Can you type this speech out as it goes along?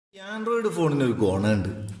Android ഫോണിന് ഒരു ഗുണമുണ്ട്.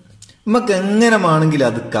 നമുക്ക് എങ്ങനെയാണെങ്കിലും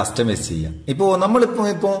അത് കസ്റ്റമൈസ് ചെയ്യാം.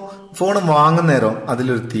 നമ്മളിപ്പോ ഫോൺ വാങ്ങുന്നേരം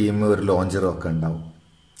അതിലൊരു തീം, ഒരു ലോഞ്ചറും ഒക്കെ ഉണ്ടാവും.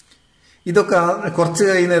 ഇതൊക്കെ കുറച്ച്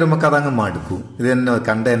കഴിയുന്നേരം നമുക്ക് അതങ്ങ് മടുക്കും. ഇത് തന്നെ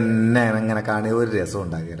കണ്ട് എന്നെ അങ്ങനെ കാണുക ഒരു രസം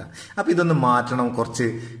ഉണ്ടാകില്ല. അപ്പൊ ഇതൊന്ന് മാറ്റണം, കുറച്ച്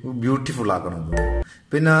ബ്യൂട്ടിഫുൾ ആക്കണം.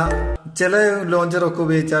 പിന്നെ ചില ലോഞ്ചറൊക്കെ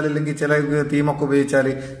ഉപയോഗിച്ചാൽ, അല്ലെങ്കിൽ ചില തീമൊക്കെ ഉപയോഗിച്ചാൽ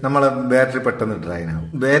നമ്മളെ ബാറ്ററി പെട്ടെന്ന് ഡ്രൈൻ ആവും.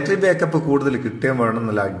 ബാറ്ററി ബാക്കപ്പ് കൂടുതൽ കിട്ടുകയും വേണം.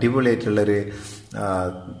 നല്ല അടിപൊളിയായിട്ടുള്ളൊരു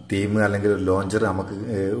തീം അല്ലെങ്കിൽ ഒരു ലോഞ്ചർ നമുക്ക്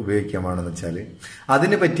ഉപയോഗിക്കാൻ വേണമെന്ന് വെച്ചാൽ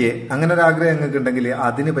അതിന് പറ്റിയ അങ്ങനെ ഒരു ആഗ്രഹം നിങ്ങൾക്ക് ഉണ്ടെങ്കിൽ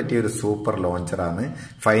അതിന് പറ്റിയ ഒരു സൂപ്പർ ലോഞ്ചറാണ്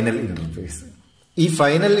ഫൈനൽ ഇന്റർഫേസ്. ഈ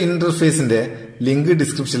ഫൈനൽ ഇന്റർഫേസിന്റെ ലിങ്ക്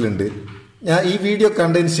ഡിസ്ക്രിപ്ഷനിലുണ്ട്. ഞാൻ ഈ വീഡിയോ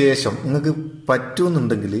കണ്ടതിന് ശേഷം നിങ്ങൾക്ക്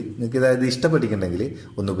പറ്റുമെന്നുണ്ടെങ്കിൽ, നിങ്ങൾക്ക് ഇത് ഇഷ്ടപ്പെട്ടിട്ടുണ്ടെങ്കിൽ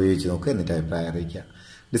ഒന്ന് ഉപയോഗിച്ച് നോക്കുക, എന്നിട്ട് അഭിപ്രായം അറിയിക്കുക.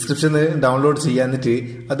 ഡിസ്ക്രിപ്ഷനിൽ ഡൗൺലോഡ് ചെയ്യുക. എന്നിട്ട്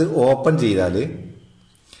അത് ഓപ്പൺ ചെയ്താൽ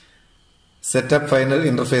സെറ്റപ്പ് ഫൈനൽ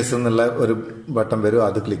ഇന്റർഫേസ് എന്നുള്ള ഒരു ബട്ടൺ വരും.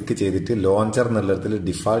 അത് ക്ലിക്ക് ചെയ്തിട്ട് ലോഞ്ചർ എന്നുള്ളിടത്തിൽ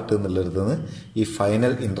ഡിഫാൾട്ട് എന്നുള്ളിടത്ത് നിന്ന് ഈ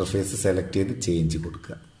ഫൈനൽ ഇന്റർഫേസ് സെലക്ട് ചെയ്ത് ചേഞ്ച്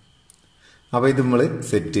കൊടുക്കുക. അപ്പോൾ ഇത് നമ്മൾ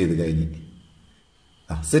സെറ്റ് ചെയ്ത് കഴിഞ്ഞ്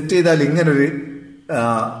സെറ്റ് ചെയ്താൽ ഇങ്ങനൊരു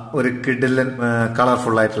കിഡിലൻ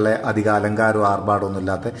കളർഫുൾ ആയിട്ടുള്ള അധികം അലങ്കാരവും ആർഭാടമൊന്നും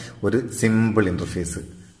ഇല്ലാത്ത ഒരു സിമ്പിൾ ഇന്റർഫേസ്,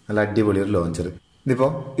 നല്ല അടിപൊളി ഒരു ലോഞ്ചർ. ഇതിപ്പോ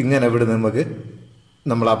ഇങ്ങനെ ഇവിടെ നമുക്ക്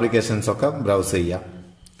നമ്മൾ ആപ്ലിക്കേഷൻസ് ഒക്കെ ബ്രൗസ് ചെയ്യാം.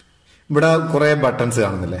 ഇവിടെ കുറെ ബട്ടൺസ്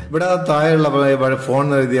കാണുന്നില്ലേ? ഇവിടെ താഴെയുള്ള ഫോൺ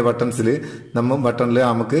എഴുതിയ ബട്ടണിൽ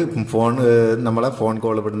നമുക്ക് നമ്മളെ ഫോൺ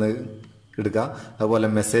കോൾ ഇവിടുന്ന് എടുക്കാം. അതുപോലെ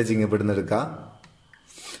മെസ്സേജിങ് ഇവിടുന്ന് എടുക്കാം.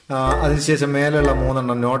 അതിനുശേഷം മേലുള്ള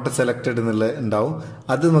 3 നോട്ട് സെലക്റ്റഡ് എന്നുള്ള ഉണ്ടാവും.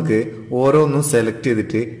 അത് നമുക്ക് ഓരോന്നും സെലക്ട്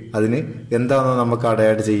ചെയ്തിട്ട് അതിന് എന്താണോ നമുക്ക് അവിടെ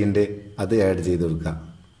ആഡ് ചെയ്യേണ്ടത് അത് ആഡ് ചെയ്ത് കൊടുക്കാം.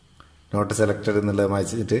 നോട്ട് സെലക്റ്റഡ് എന്നുള്ളത്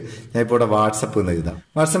വായിച്ചിട്ട് ഞാൻ ഇപ്പോൾ ഇവിടെ വാട്സപ്പ് എന്ന് എഴുതാം.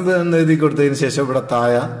 വാട്സപ്പ് എന്ന് എഴുതി കൊടുത്തതിന് ശേഷം ഇവിടെ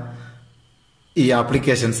താഴെ ഈ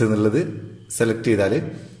ആപ്ലിക്കേഷൻസ് എന്നുള്ളത് സെലക്ട് ചെയ്താൽ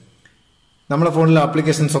നമ്മളെ ഫോണിലെ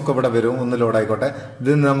ആപ്ലിക്കേഷൻസ് ഒക്കെ ഇവിടെ വരും. ഒന്ന് ലോഡായിക്കോട്ടെ.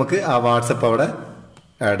 ഇത് നമുക്ക് ആ വാട്സപ്പ് അവിടെ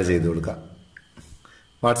ആഡ് ചെയ്ത് കൊടുക്കാം.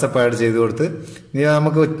 വാട്സപ്പ് ആഡ് ചെയ്ത് കൊടുത്ത് ഇനി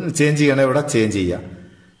നമുക്ക് ചേഞ്ച് ചെയ്യണേ ഇവിടെ ചേഞ്ച് ചെയ്യാം.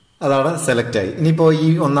 അതവിടെ സെലക്ട് ആയി. ഇനിയിപ്പോൾ ഈ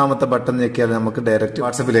ഒന്നാമത്തെ ബട്ടൺ ഞെക്കിയാൽ നമുക്ക് ഡയറക്റ്റ്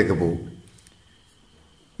വാട്സപ്പിലേക്ക് പോകും.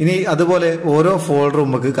 ഇനി അതുപോലെ ഓരോ ഫോൾഡറും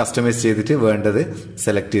നമുക്ക് കസ്റ്റമൈസ് ചെയ്തിട്ട് വേണ്ടത്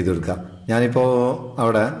സെലക്ട് ചെയ്ത് കൊടുക്കാം. ഞാനിപ്പോൾ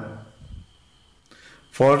അവിടെ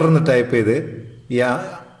ഫോൾഡർ എന്ന് ടൈപ്പ് ചെയ്ത് ഈ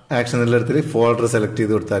ആക്ഷൻ എന്നുള്ളിടത്തിൽ ഫോൾഡർ സെലക്ട്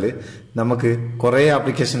ചെയ്ത് കൊടുത്താൽ നമുക്ക് കുറേ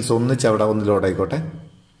ആപ്ലിക്കേഷൻസ് ഒന്നിച്ച് അവിടെ ഒന്ന് ലോഡായിക്കോട്ടെ.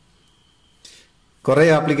 കുറേ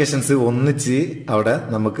ആപ്ലിക്കേഷൻസ് ഒന്നിച്ച് അവിടെ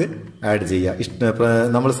നമുക്ക് ആഡ് ചെയ്യാം.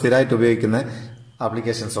 നമ്മൾ സ്ഥിരമായിട്ട് ഉപയോഗിക്കുന്ന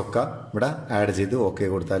ആപ്ലിക്കേഷൻസ് ഒക്കെ ഇവിടെ ആഡ് ചെയ്ത് ഓക്കെ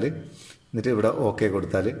കൊടുത്താൽ, എന്നിട്ട് ഇവിടെ ഓക്കെ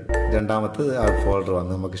കൊടുത്താൽ രണ്ടാമത്തെ ആ ഫോൾഡർ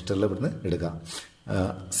വന്ന് നമുക്ക് ഇഷ്ടമുള്ള ഇവിടുന്ന് എടുക്കാം,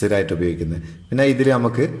 സ്ഥിരമായിട്ട് ഉപയോഗിക്കുന്നത്. പിന്നെ ഇതിൽ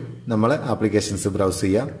നമുക്ക് നമ്മളെ ആപ്ലിക്കേഷൻസ് ബ്രൗസ്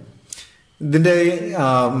ചെയ്യാം. ഇതിൻ്റെ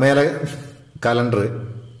മേലെ കലണ്ടർ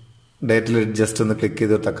ഡേറ്റിൽ ജസ്റ്റ് ഒന്ന് ക്ലിക്ക്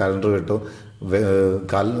ചെയ്ത് കൊടുത്താൽ കലണ്ടർ കിട്ടും.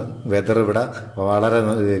 വെതർ ഇവിടെ വളരെ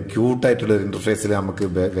ക്യൂട്ടായിട്ടുള്ള ഒരു ഇന്റർഫേസിൽ നമുക്ക്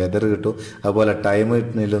വെതർ കിട്ടും. അതുപോലെ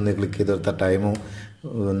ടൈമിലൊന്ന് ക്ലിക്ക് ചെയ്ത് കൊടുത്താൽ ടൈമും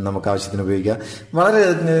നമുക്ക് ആവശ്യത്തിന് ഉപയോഗിക്കാം. വളരെ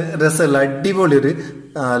രസമുള്ള അടിപൊളി ഒരു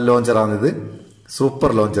ലോഞ്ചറാണിത്.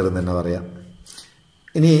 സൂപ്പർ ലോഞ്ചർ എന്ന് തന്നെ പറയാം.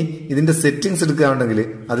 ഇനി ഇതിന്റെ സെറ്റിംഗ്സ് എടുക്കുകയാണെങ്കിൽ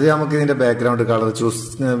അതിൽ നമുക്ക് ഇതിന്റെ ബാക്ക്ഗ്രൗണ്ട് കളർ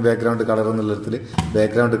ബാക്ക്ഗ്രൗണ്ട് കളർ എന്നുള്ളതിൽ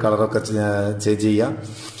ബാക്ക്ഗ്രൗണ്ട് കളറൊക്കെ ചേഞ്ച് ചെയ്യാം.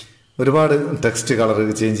 ഒരുപാട് ടെക്സ്റ്റ് കളർ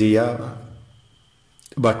ചേഞ്ച് ചെയ്യുക.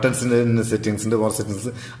 ബട്ടൺസിന്റെ സെറ്റിംഗ്സിന്റെ കുറേ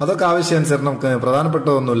സെറ്റിംഗ്സ് അതൊക്കെ ആവശ്യാനുസരണം നമുക്ക്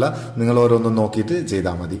പ്രധാനപ്പെട്ടതൊന്നുമില്ല. നിങ്ങൾ ഓരോന്നും നോക്കിയിട്ട്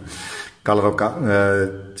ചെയ്താൽ മതി. കളറൊക്കെ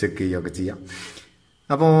ചെക്ക് ചെയ്യുകയൊക്കെ ചെയ്യാം.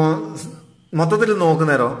 അപ്പോൾ മൊത്തത്തിൽ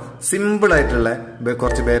നോക്കുന്നേരം സിമ്പിൾ ആയിട്ടുള്ള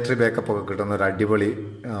കുറച്ച് ബാറ്ററി ബാക്കപ്പ് ഒക്കെ കിട്ടുന്ന ഒരു അടിപൊളി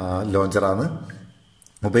ലോഞ്ചറാണ്.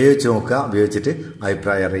 ഉപയോഗിച്ച് നോക്കുക. ഉപയോഗിച്ചിട്ട്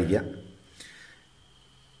അഭിപ്രായം അറിയിക്കുക.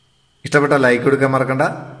 ഇഷ്ടപ്പെട്ട ലൈക്ക് കൊടുക്കാൻ മറക്കണ്ട.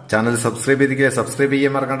 ചാനൽ സബ്സ്ക്രൈബ്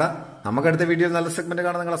ചെയ്യാൻ മറക്കണ്ട. നമുക്ക് അടുത്ത വീഡിയോയിൽ നല്ല സെഗ്മെന്റ്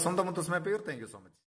കാണാൻ നിങ്ങളെ സ്വന്തം മുത്തസ് Meppayur. Thank you so much.